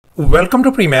Welcome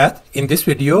to PreMath. In this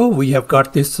video, we have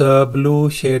got this blue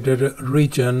shaded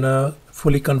region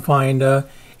fully confined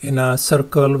in a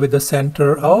circle with the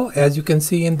center O, as you can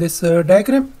see in this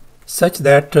diagram, such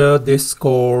that this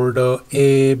chord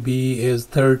AB is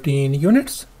 13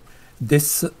 units.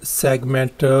 This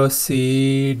segment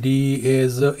CD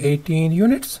is 18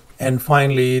 units. And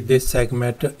finally, this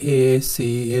segment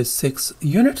AC is 6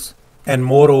 units. And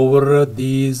moreover,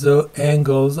 these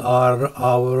angles are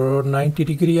our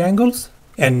 90-degree angles.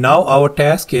 And now our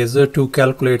task is to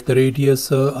calculate the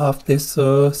radius of this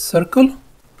circle.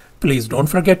 Please don't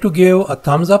forget to give a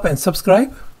thumbs up and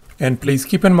subscribe. And please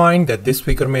keep in mind that this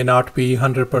figure may not be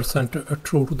 100%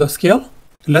 true to the scale.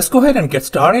 Let's go ahead and get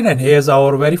started. And here's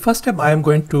our very first step. I am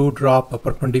going to drop a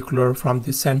perpendicular from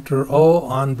the center O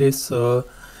on this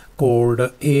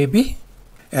chord AB.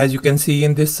 As you can see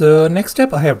in this next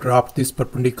step, I have dropped this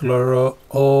perpendicular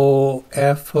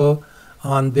OF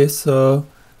on this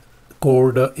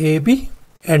chord AB.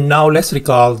 And now let's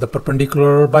recall the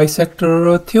perpendicular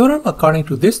bisector theorem. According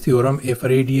to this theorem, if a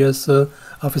radius of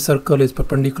a circle is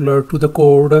perpendicular to the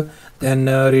chord, then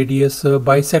radius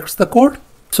bisects the chord.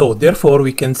 So therefore,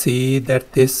 we can see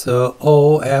that this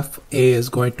OF is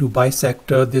going to bisect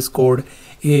this chord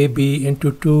AB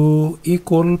into two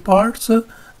equal parts.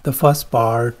 The first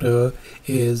part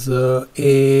is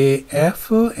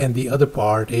AF and the other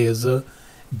part is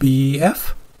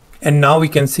BF. And now we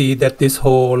can see that this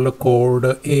whole chord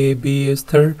AB is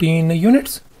 13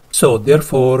 units. So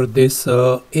therefore this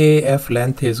AF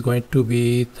length is going to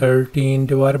be 13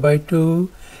 divided by 2,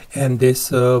 and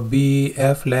this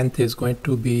BF length is going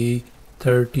to be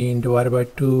 13 divided by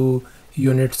 2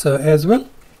 units as well.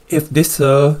 If this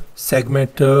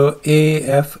segment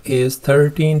AF is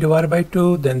 13 divided by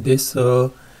 2, then this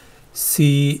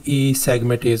CE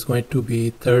segment is going to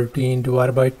be 13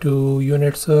 divided by 2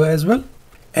 units as well.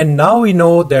 And now we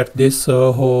know that this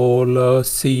whole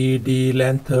CD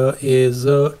length is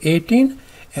 18,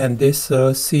 and this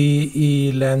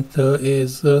CE length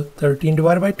is 13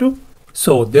 divided by 2.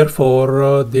 So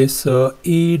therefore this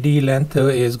ED length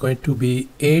is going to be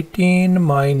 18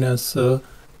 minus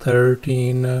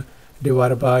 13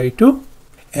 divided by 2.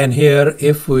 And here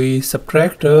if we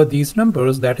subtract these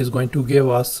numbers, that is going to give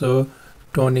us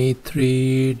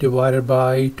 23 divided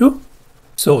by 2.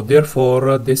 So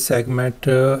therefore this segment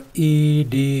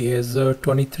ED is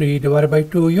 23 divided by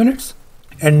 2 units.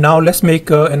 And now let's make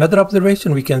another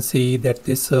observation. We can see that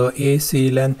this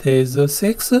AC length is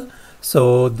 6.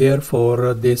 So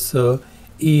therefore this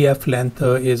EF length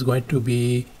is going to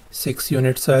be 6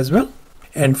 units as well.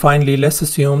 And finally, let's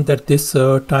assume that this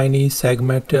tiny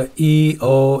segment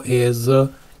EO is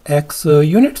X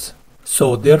units.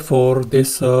 So therefore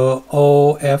this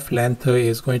OF length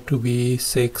is going to be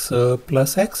 6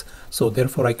 plus X. So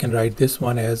therefore I can write this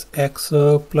one as X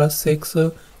plus 6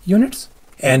 units.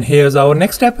 And here's our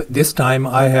next step. This time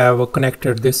I have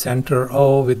connected this center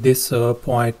O with this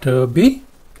point B.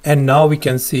 And now we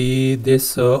can see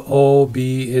this OB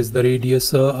is the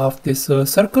radius of this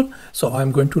circle. So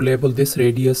I'm going to label this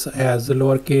radius as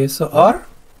lowercase r.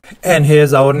 And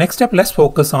here's our next step. Let's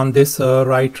focus on this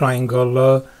right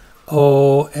triangle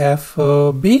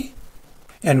OFB.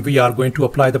 And we are going to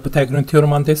apply the Pythagorean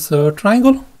theorem on this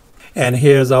triangle. And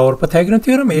here's our Pythagorean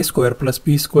theorem: a square plus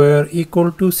b square equal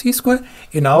to c square.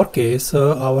 In our case,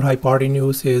 our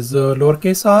hypotenuse is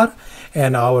lowercase r,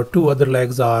 and our two other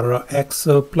legs are x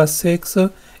plus 6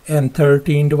 and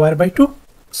 13 divided by 2.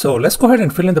 So let's go ahead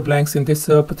and fill in the blanks in this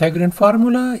Pythagorean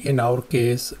formula. In our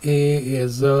case, a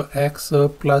is x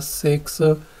plus 6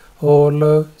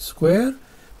 whole square,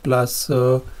 plus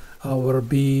our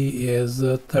b is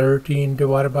 13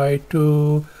 divided by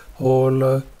 2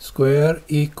 whole square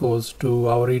equals to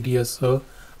our radius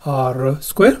r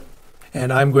square.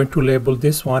 And I'm going to label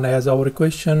this one as our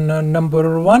equation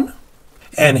number 1.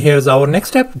 And here's our next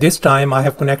step. This time I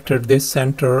have connected this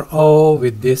center O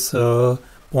with this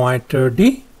point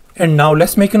D. And now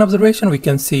let's make an observation. We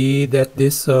can see that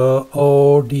this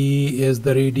OD is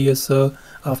the radius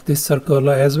of this circle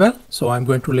as well. So I'm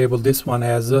going to label this one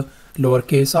as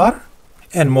lowercase r.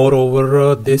 And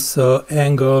moreover, this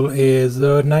angle is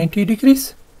 90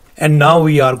 degrees. And now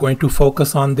we are going to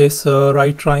focus on this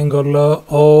right triangle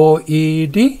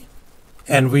OED.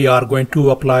 And we are going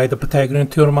to apply the Pythagorean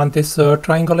theorem on this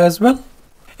triangle as well.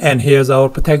 And here's our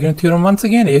Pythagorean theorem once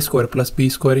again: a square plus b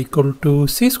square equal to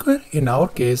c square. In our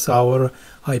case, our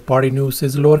hypotenuse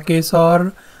is lowercase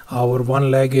r. Our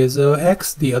one leg is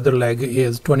x, the other leg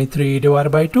is 23 divided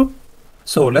by 2.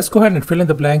 So let's go ahead and fill in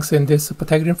the blanks in this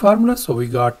Pythagorean formula. So we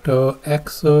got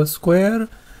x square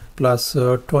plus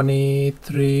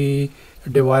 23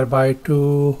 divided by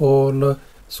 2 whole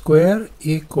square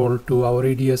equal to our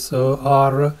radius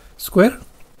r square.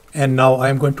 And now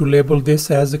I'm going to label this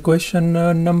as equation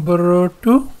number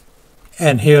 2.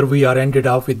 And here we are ended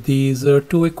up with these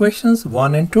two equations,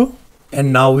 1 and 2.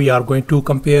 And now we are going to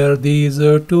compare these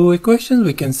two equations.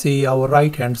 We can see our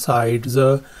right hand sides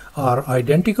are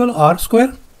identical, r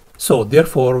square. So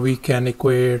therefore we can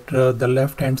equate the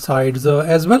left hand sides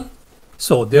as well.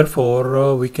 So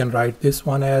therefore we can write this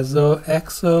one as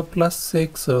x plus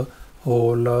 6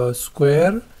 whole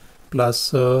square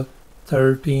plus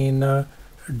 13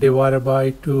 divided by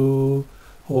 2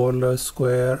 whole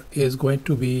square is going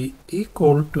to be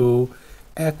equal to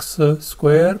x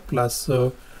square plus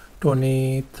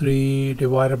 23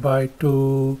 divided by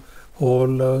 2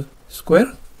 whole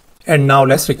square. And now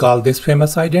let's recall this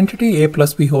famous identity. A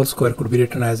plus b whole square could be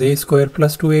written as a square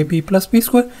plus 2ab plus b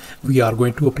square. We are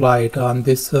going to apply it on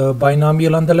this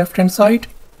binomial on the left hand side.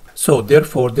 So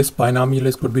therefore this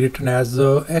binomial could be written as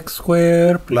x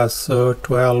square plus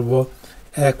 12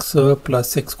 x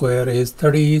plus 6 square is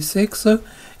 36,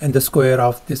 and the square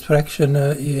of this fraction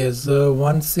is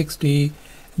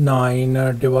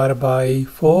 169 divided by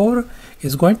 4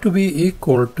 is going to be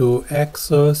equal to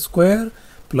x square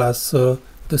plus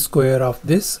the square of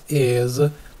this is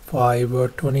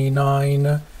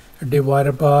 529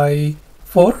 divided by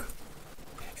 4.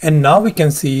 And now we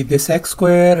can see this x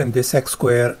square and this x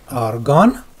square are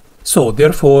gone. So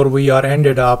therefore we are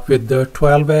ended up with the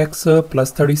 12x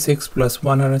plus 36 plus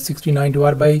 169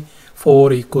 divided by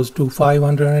 4 equals to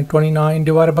 529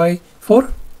 divided by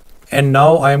 4. And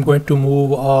now I am going to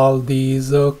move all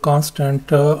these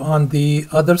constant on the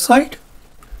other side.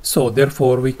 So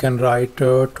therefore we can write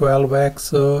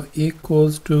 12x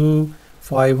equals to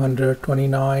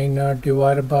 529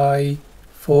 divided by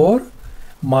 4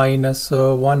 minus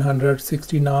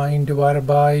 169 divided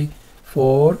by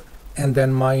 4 and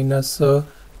then minus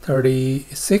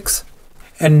 36.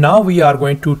 And now we are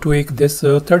going to tweak this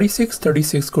 36.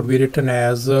 36 could be written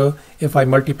as if I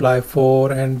multiply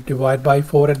 4 and divide by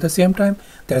 4 at the same time,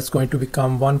 that's going to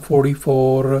become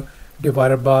 144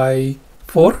 divided by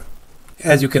 4.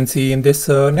 As you can see in this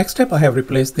next step, I have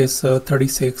replaced this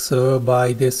 36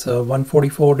 by this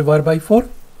 144 divided by 4.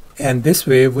 And this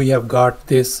way we have got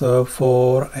this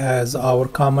 4 as our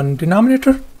common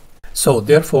denominator. So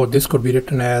therefore this could be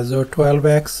written as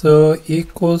 12x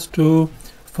equals to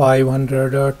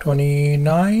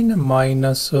 529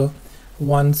 minus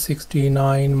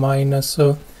 169 minus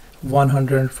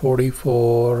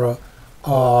 144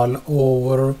 all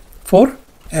over 4.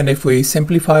 And if we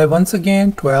simplify once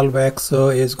again, 12x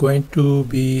is going to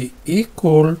be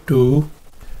equal to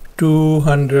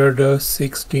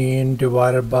 216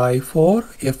 divided by 4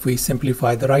 if we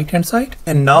simplify the right hand side.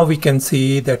 And now we can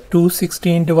see that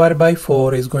 216 divided by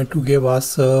 4 is going to give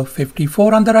us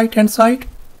 54 on the right hand side.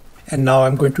 And now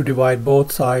I'm going to divide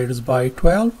both sides by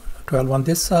 12. 12 on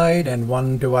this side and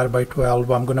 1 divided by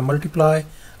 12 I'm going to multiply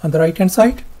on the right hand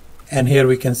side. And here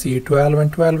we can see 12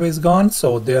 and 12 is gone.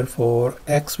 So therefore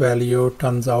x value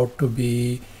turns out to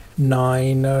be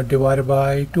 9 divided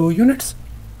by 2 units.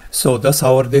 So thus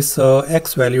our this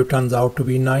x value turns out to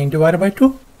be 9 divided by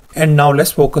 2. And now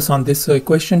let's focus on this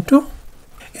equation 2.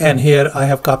 And here I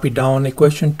have copied down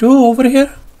equation 2 over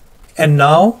here. And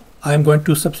now I'm going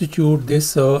to substitute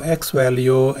this x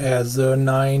value as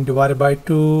 9 divided by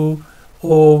 2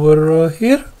 over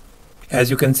here. As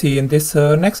you can see in this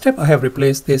next step, I have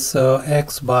replaced this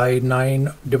x by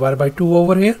 9 divided by 2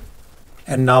 over here.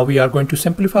 And now we are going to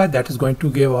simplify. That is going to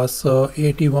give us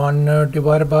 81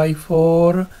 divided by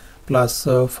 4 plus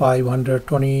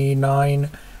 529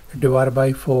 divided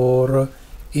by 4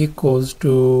 equals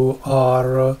to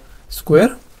r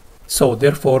square. So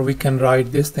therefore we can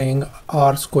write this thing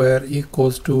r square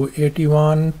equals to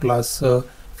 81 plus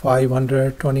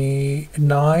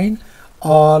 529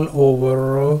 all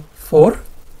over 4.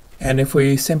 And if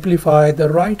we simplify the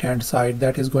right hand side,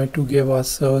 that is going to give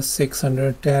us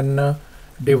 610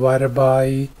 divided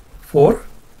by 4.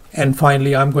 And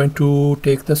finally I'm going to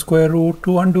take the square root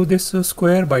to undo this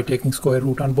square by taking square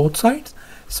root on both sides.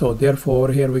 So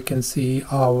therefore here we can see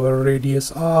our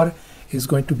radius r is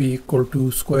going to be equal to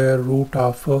square root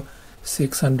of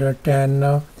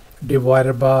 610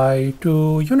 divided by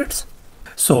 2 units.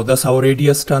 So thus our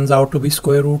radius turns out to be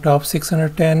square root of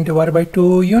 610 divided by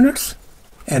 2 units.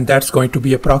 And that's going to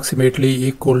be approximately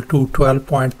equal to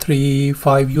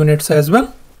 12.35 units as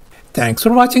well. Thanks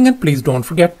for watching, and please don't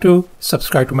forget to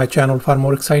subscribe to my channel for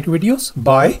more exciting videos.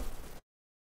 Bye.